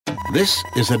This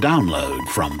is a download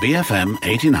from BFM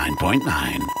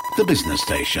 89.9, the business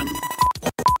station.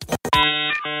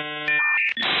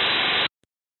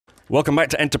 Welcome back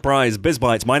to Enterprise Biz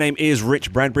Bites. My name is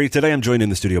Rich Bradbury. Today I'm joined in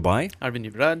the studio by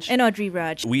Arvind Raj. And Audrey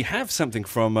Raj. We have something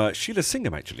from Sheila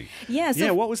Singam, actually.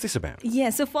 Yeah, what was this about?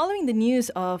 Yeah, so following the news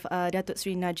of Datuk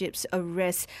Seri Najib's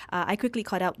arrest, I quickly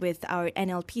caught up with our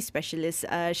NLP specialist,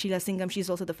 Sheila Singam. She's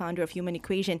also the founder of Human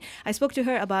Equation. I spoke to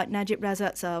her about Najib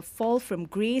Razak's fall from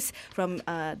grace, from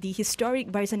the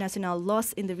historic Barisan Nasional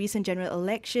loss in the recent general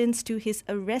elections to his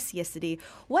arrest yesterday.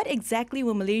 What exactly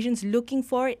were Malaysians looking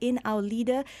for in our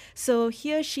leader? So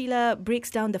here Sheila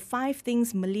breaks down the 5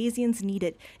 things Malaysians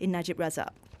needed in Najib Razak.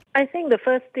 I think the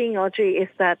first thing, Audrey, is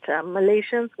that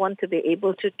Malaysians want to be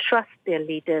able to trust their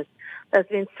leaders. There's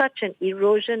been such an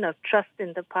erosion of trust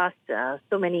in the past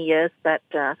so many years that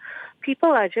people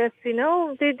are just,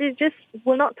 they just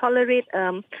will not tolerate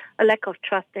a lack of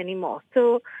trust anymore.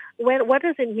 So what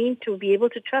does it mean to be able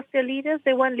to trust their leaders?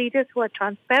 They want leaders who are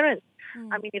transparent.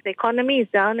 I mean, if the economy is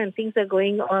down and things are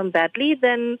going on badly,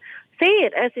 then say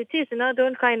it as it is.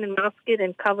 Don't kind of mask it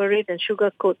and cover it and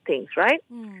sugarcoat things, right?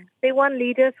 They want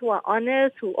leaders who are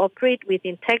honest, who operate with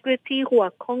integrity, who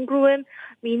are congruent,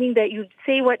 meaning that you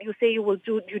say what you say you will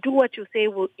do, you do what you say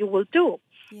you will do.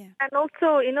 Yeah. And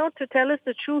also, to tell us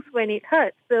the truth when it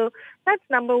hurts. So that's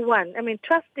number one. I mean,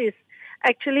 trust is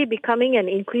actually becoming an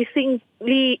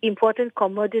increasingly important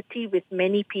commodity with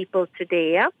many people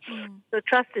today. Yeah? So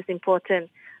trust is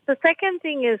important. The second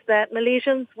thing is that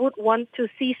Malaysians would want to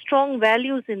see strong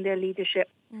values in their leadership.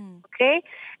 Okay?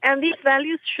 And these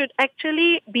values should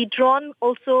actually be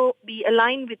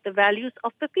aligned with the values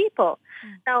of the people.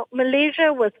 Now,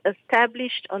 Malaysia was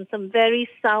established on some very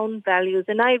sound values.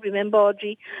 And I remember,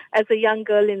 Audrey, as a young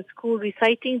girl in school,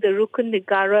 reciting the Rukun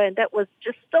Negara, and that was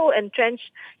just so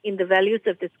entrenched in the values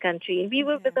of this country. And we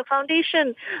were with the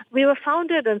foundation. We were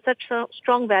founded on such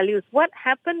strong values. What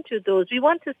happened to those? We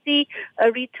want to see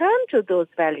a return to those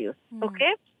values.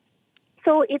 Okay?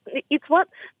 So it's what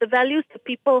the values the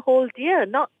people hold dear,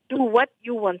 not do what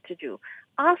you want to do.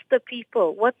 Ask the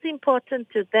people what's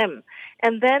important to them,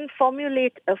 and then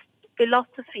formulate a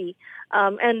philosophy.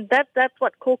 And that's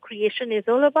what co-creation is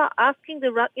all about, asking the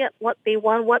Rakyat what they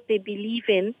want, what they believe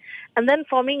in, and then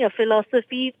forming a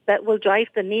philosophy that will drive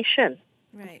the nation.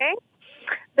 Right. Okay?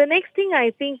 The next thing I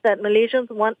think that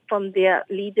Malaysians want from their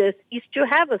leaders is to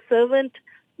have a servant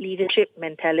leadership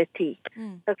mentality.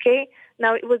 Okay?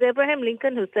 Now, it was Abraham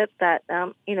Lincoln who said that,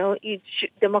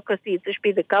 democracy should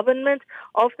be the government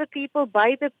of the people,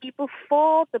 by the people,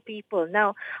 for the people.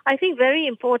 Now, I think very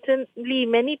importantly,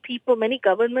 many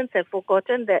governments have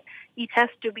forgotten that they have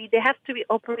to be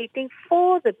operating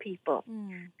for the people.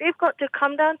 They've got to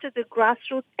come down to the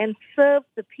grassroots and serve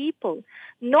the people,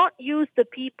 not use the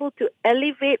people to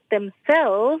elevate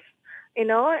themselves,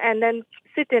 and then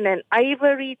sit in an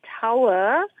ivory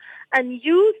tower and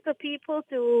use the people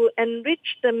to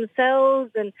enrich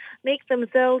themselves and make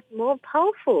themselves more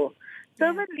powerful.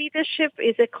 Servant leadership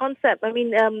is a concept. I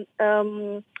mean,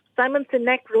 Simon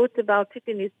Sinek wrote about it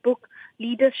in his book,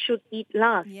 Leaders Should Eat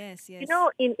Last. Yes. In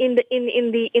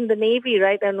the Navy,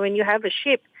 right, and when you have a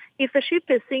ship, if the ship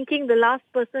is sinking, the last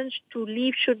person to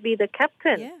leave should be the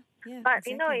captain. Yeah, But,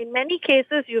 exactly. in many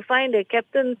cases, you find a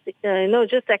captain,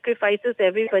 just sacrifices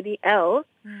everybody else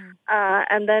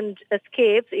and then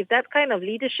escapes. If that kind of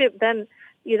leadership, then,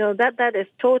 that is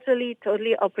totally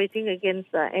operating against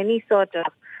any sort of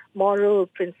moral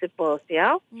principles,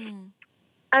 yeah?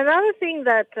 Another thing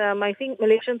that I think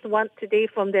Malaysians want today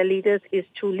from their leaders is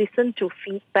to listen to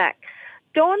feedback.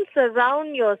 Don't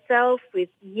surround yourself with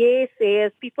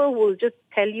naysayers, people who will just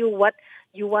tell you what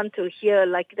you want to hear,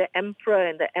 like the emperor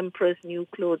and the emperor's new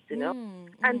clothes,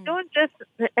 And don't just,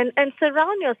 and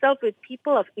surround yourself with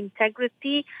people of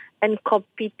integrity and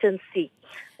competency.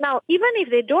 Now, even if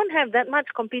they don't have that much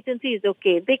competency, is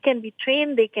okay. They can be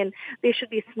trained, they should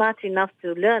be smart enough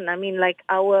to learn. I mean, like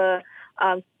our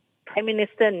Prime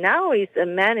Minister now is a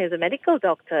medical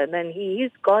doctor, and then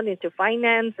he's gone into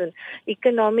finance and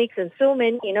economics and so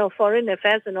many, foreign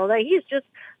affairs and all that. He's just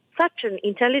such an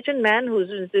intelligent man who's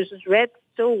read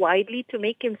so widely to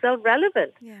make himself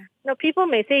relevant. Yeah. Now, people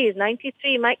may say he's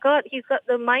 93. My God, he's got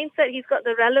the mindset, he's got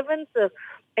the relevance of,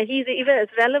 and he's even as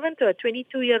relevant to a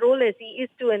 22-year-old as he is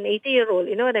to an 80-year-old.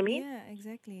 You know what I mean? Yeah,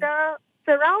 exactly. So,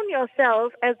 surround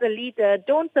yourself as a leader.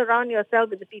 Don't surround yourself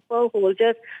with the people who will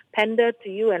just pander to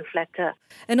you and flatter.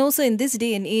 And also in this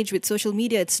day and age with social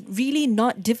media, it's really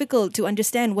not difficult to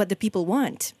understand what the people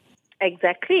want.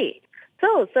 Exactly.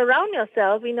 So surround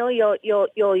yourself,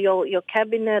 your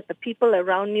cabinet, the people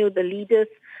around you, the leaders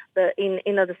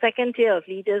the second tier of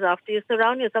leaders, after you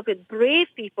surround yourself with brave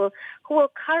people who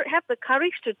will have the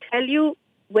courage to tell you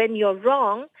when you're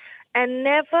wrong, and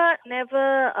never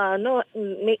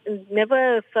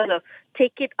sort of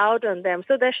take it out on them.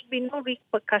 So there should be no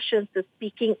repercussions to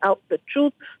speaking out the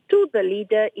truth to the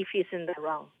leader if he's in the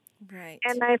wrong. Right.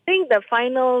 And I think the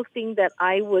final thing that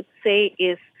I would say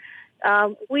is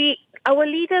our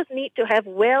leaders need to have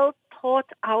well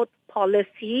thought out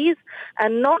policies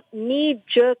and not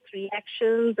knee-jerk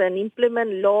reactions and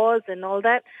implement laws and all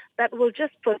that will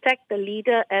just protect the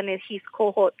leader and his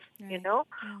cohorts,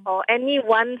 or any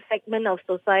one segment of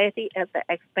society at the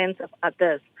expense of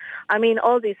others. I mean,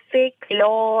 all this fake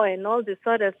law and all this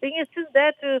sort of thing is just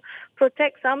there to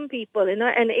protect some people, and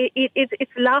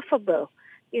it's laughable.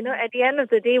 At the end of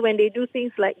the day, when they do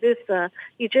things like this,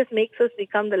 it just makes us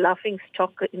become the laughing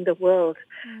stock in the world.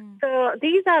 So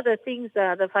these are the things,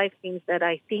 the 5 things that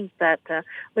I think that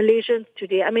Malaysians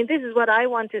today, I mean, this is what I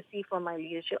want to see from my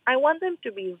leadership. I want them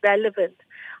to be relevant.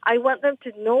 I want them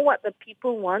to know what the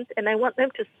people want, and I want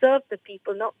them to serve the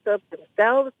people, not serve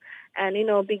themselves, and,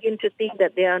 begin to think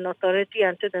that they are an authority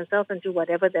unto themselves and do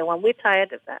whatever they want. We're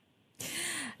tired of that.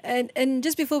 And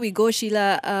just before we go,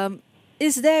 Sheila,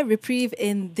 is there reprieve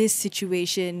in this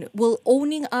situation? Will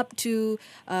owning up to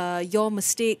your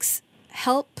mistakes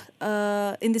help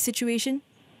in this situation?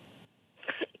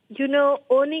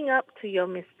 Owning up to your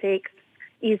mistakes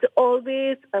is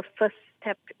always a first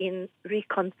step in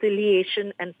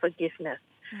reconciliation and forgiveness.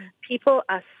 People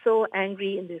are so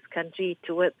angry in this country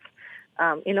towards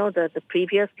the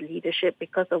previous leadership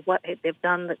because of what they've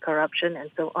done, the corruption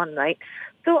and so on, right?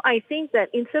 So I think that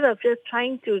instead of just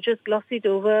trying to just gloss it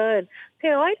over and say,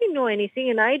 I didn't know anything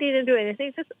and I didn't do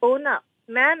anything, just own up,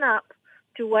 man up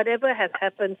to whatever has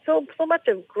happened. So much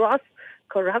of gross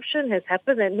corruption has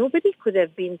happened that nobody could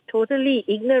have been totally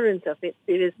ignorant of it,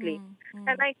 seriously.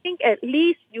 And I think at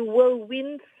least you will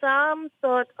win some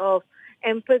sort of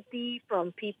empathy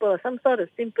from people, some sort of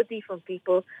sympathy from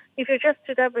people, if you just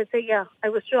stood up and say, yeah, I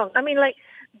was wrong. I mean,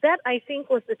 that I think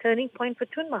was the turning point for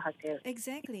Tun Mahathir.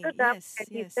 Exactly, He stood up and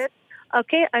he said,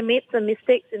 okay, I made some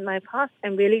mistakes in my past.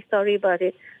 I'm really sorry about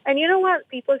it. And you know what?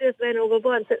 People just went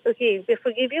overboard and said, okay, we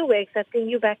forgive you. We're accepting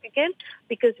you back again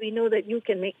because we know that you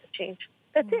can make the change.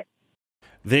 That's it.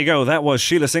 There you go. That was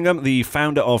Sheila Singam, the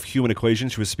founder of Human Equation.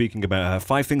 She was speaking about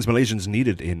 5 things Malaysians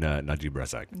needed in Najib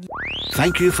Razak.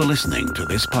 Thank you for listening to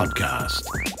this podcast.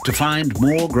 To find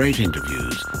more great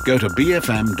interviews, go to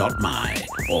bfm.my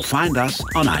or find us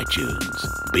on iTunes.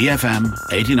 BFM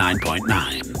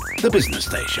 89.9, the business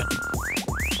station.